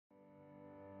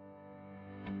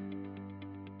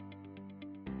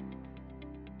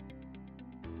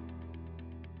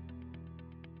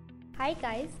Hi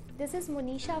guys, this is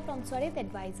Monisha from Swarit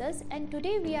Advisors, and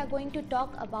today we are going to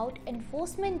talk about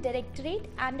Enforcement Directorate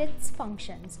and its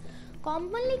functions.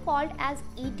 Commonly called as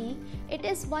ED, it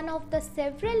is one of the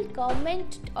several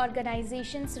government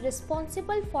organizations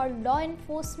responsible for law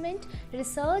enforcement,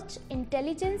 research,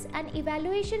 intelligence and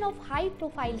evaluation of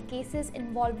high-profile cases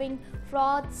involving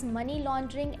frauds, money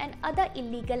laundering and other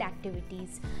illegal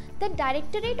activities. The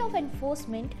Directorate of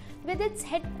Enforcement, with its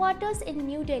headquarters in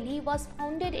New Delhi, was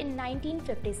founded in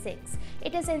 1956.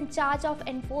 It is in charge of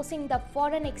enforcing the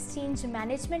Foreign Exchange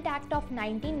Management Act of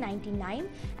 1999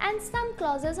 and some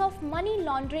clauses of Money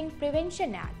Laundering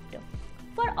Prevention Act.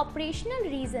 For operational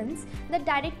reasons, the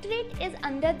Directorate is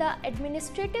under the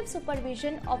administrative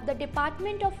supervision of the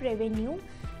Department of Revenue.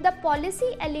 The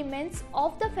policy elements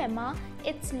of the FEMA,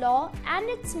 its law and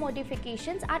its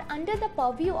modifications are under the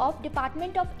purview of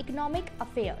Department of Economic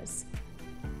Affairs.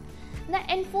 The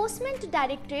Enforcement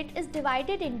Directorate is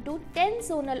divided into 10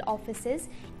 zonal offices,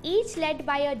 each led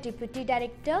by a deputy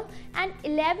director, and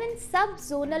 11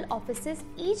 sub-zonal offices,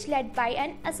 each led by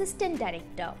an assistant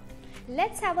director.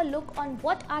 Let's have a look on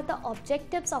what are the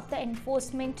objectives of the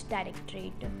Enforcement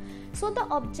Directorate. So the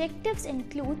objectives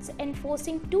includes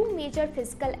enforcing two major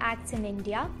fiscal acts in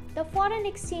India, the Foreign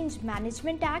Exchange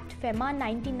Management Act FEMA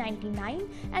 1999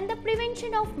 and the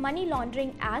Prevention of Money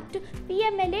Laundering Act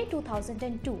PMLA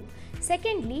 2002.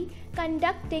 Secondly,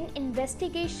 conducting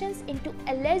investigations into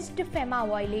alleged FEMA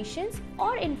violations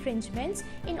or infringements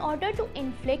in order to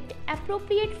inflict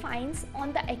appropriate fines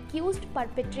on the accused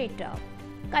perpetrator.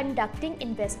 Conducting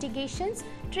investigations,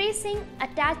 tracing,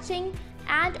 attaching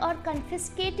and or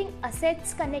confiscating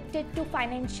assets connected to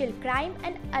financial crime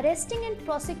and arresting and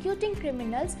prosecuting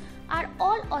criminals are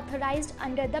all authorized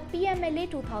under the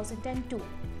PMLA 2002.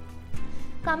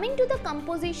 Coming to the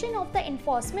composition of the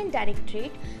Enforcement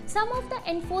Directorate, some of the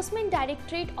Enforcement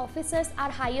Directorate officers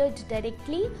are hired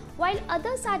directly while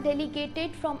others are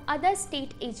delegated from other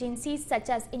state agencies such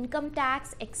as Income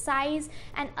Tax, Excise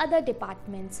and other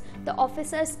departments. The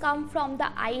officers come from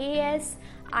the IAS,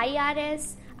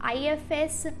 IRS,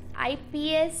 IFS,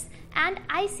 IPS and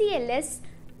ICLS,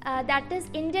 that is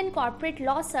Indian Corporate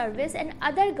Law Service and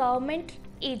other government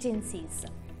agencies.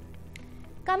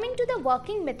 Coming to the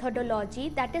working methodology,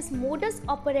 that is modus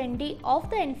operandi of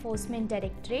the Enforcement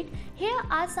Directorate, here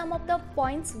are some of the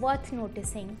points worth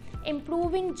noticing.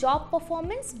 Improving job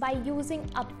performance by using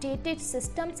updated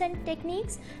systems and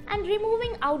techniques and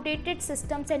removing outdated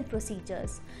systems and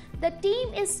procedures. The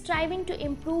team is striving to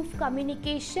improve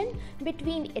communication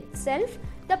between itself,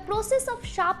 the process of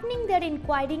sharpening their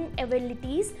inquiring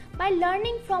abilities by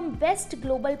learning from best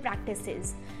global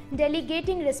practices,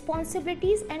 delegating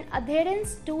responsibilities and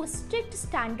adherence to strict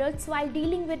standards while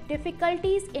dealing with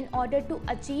difficulties in order to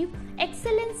achieve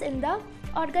excellence in the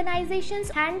organizations,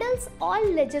 handles all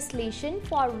legislation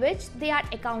for which they are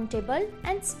accountable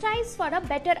and strives for a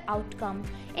better outcome.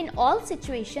 In all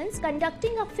situations,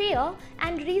 conducting a fair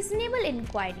and reasonable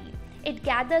inquiry. It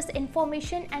gathers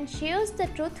information and shares the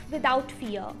truth without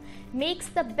fear, makes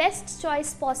the best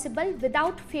choice possible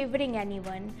without favoring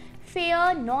anyone,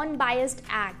 fair, non-biased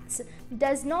acts,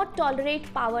 does not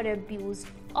tolerate power abuse,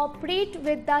 operate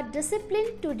with the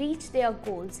discipline to reach their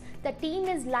goals. The team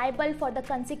is liable for the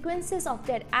consequences of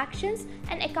their actions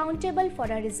and accountable for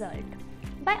a result.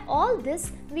 By all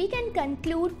this, we can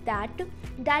conclude that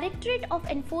Directorate of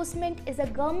Enforcement is a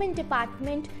government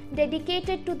department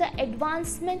dedicated to the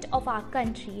advancement of our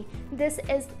country. This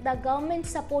is the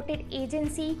government-supported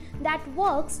agency that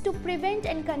works to prevent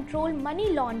and control money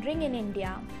laundering in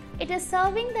India. It is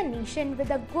serving the nation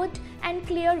with a good and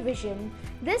clear vision.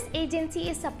 This agency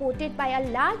is supported by a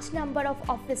large number of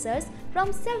officers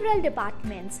from several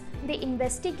departments. They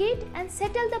investigate and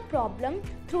settle the problem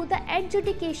through the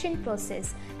adjudication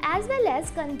process, as well as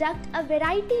conduct a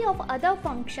variety of other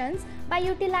functions by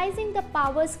utilizing the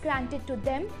powers granted to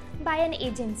them by an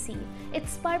agency.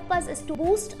 Its purpose is to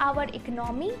boost our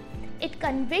economy. It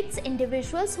convicts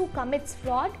individuals who commits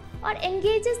fraud or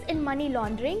engages in money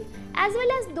laundering, as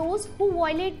well as those who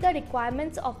violate the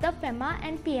requirements of the FEMA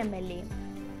and PMLA.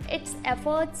 Its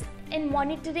efforts in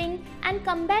monitoring and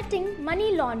combating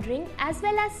money laundering, as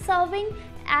well as serving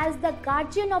as the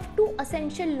guardian of two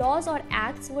essential laws or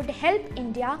acts, would help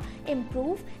India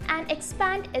improve and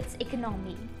expand its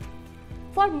economy.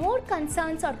 For more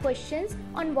concerns or questions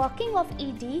on working of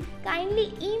ED,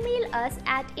 kindly email us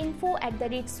at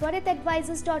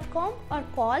info@swaritadvisors.com or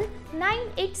call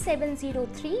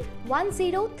 98703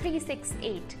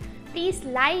 10368. Please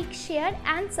like, share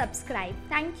and subscribe.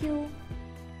 Thank you.